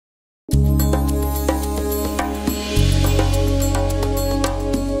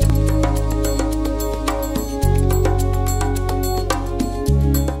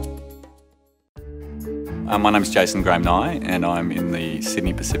My name's Jason Graham-Nye and I'm in the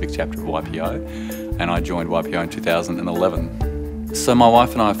Sydney Pacific chapter of YPO, and I joined YPO in 2011. So my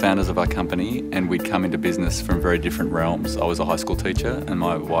wife and I are founders of our company, and we'd come into business from very different realms. I was a high school teacher and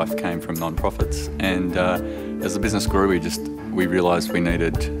my wife came from non-profits, and as the business grew we realised we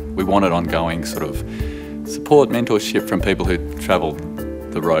wanted ongoing sort of support, mentorship from people who travelled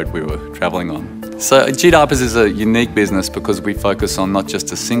the road we were travelling on. So gDiapers is a unique business because we focus on not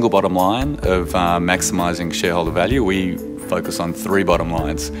just a single bottom line of maximising shareholder value. We focus on three bottom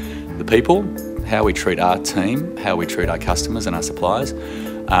lines: the people, how we treat our team, how we treat our customers and our suppliers,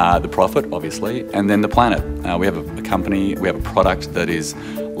 the profit obviously, and then the planet. We have a company, we have a product that is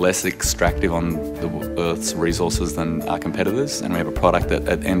less extractive on the Earth's resources than our competitors, and we have a product that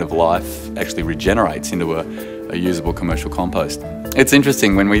at end of life actually regenerates into a usable commercial compost. It's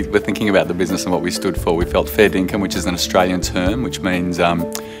interesting, when we were thinking about the business and what we stood for, we felt fair dinkum, which is an Australian term, which means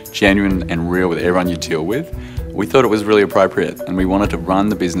genuine and real with everyone you deal with. We thought it was really appropriate and we wanted to run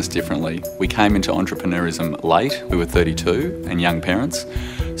the business differently. We came into entrepreneurism late, we were 32 and young parents.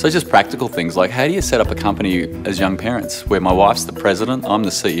 So just practical things like, how do you set up a company as young parents, where my wife's the president, I'm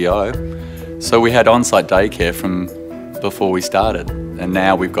the CEO. So we had on-site daycare from before we started, and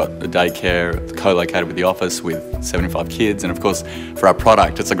now we've got a daycare co-located with the office with 75 kids, and of course for our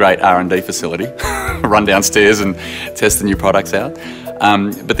product it's a great R&D facility. Run downstairs and test the new products out.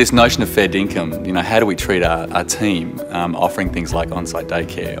 But this notion of fair dinkum, you know, how do we treat our team, offering things like on-site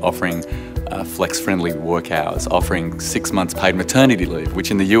daycare, offering flex-friendly work hours, offering 6 months paid maternity leave,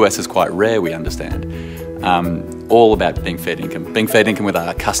 which in the US is quite rare, we understand. All about being fair dinkum with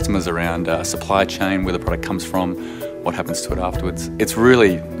our customers around supply chain, where the product comes from, what happens to it afterwards. It's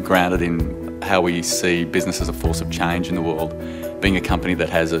really grounded in how we see business as a force of change in the world, being a company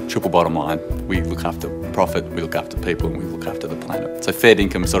that has a triple bottom line. We look after profit, we look after people, and we look after the planet. So fair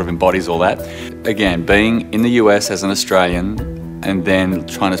dinkum sort of embodies all that. Again, being in the US as an Australian and then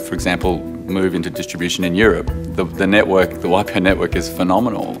trying to, for example, move into distribution in Europe, the network, the YPO network is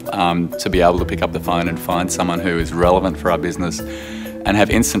phenomenal. To be able to pick up the phone and find someone who is relevant for our business and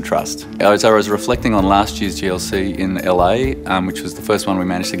have instant trust. As I was reflecting on last year's GLC in LA, which was the first one we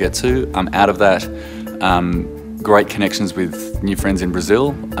managed to get to, out of that, great connections with new friends in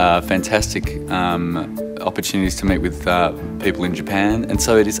Brazil, fantastic opportunities to meet with people in Japan, and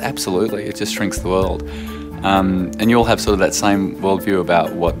so it is absolutely, it just shrinks the world. And you all have sort of that same worldview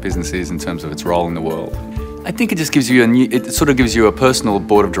about what business is in terms of its role in the world. I think it just gives you it sort of gives you a personal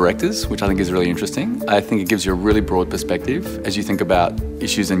board of directors, which I think is really interesting. I think it gives you a really broad perspective as you think about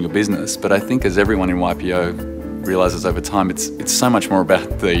issues in your business. But I think, as everyone in YPO realises over time, it's so much more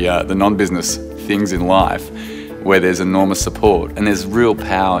about the non-business things in life, where there's enormous support and there's real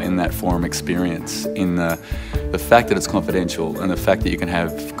power in that forum experience, in the fact that it's confidential and the fact that you can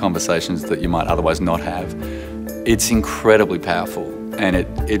have conversations that you might otherwise not have. It's incredibly powerful, and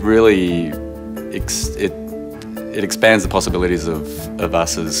it really it expands the possibilities of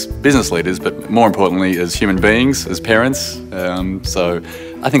us as business leaders, but more importantly as human beings, as parents. So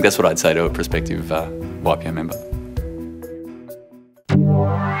I think that's what I'd say to a prospective YPO member.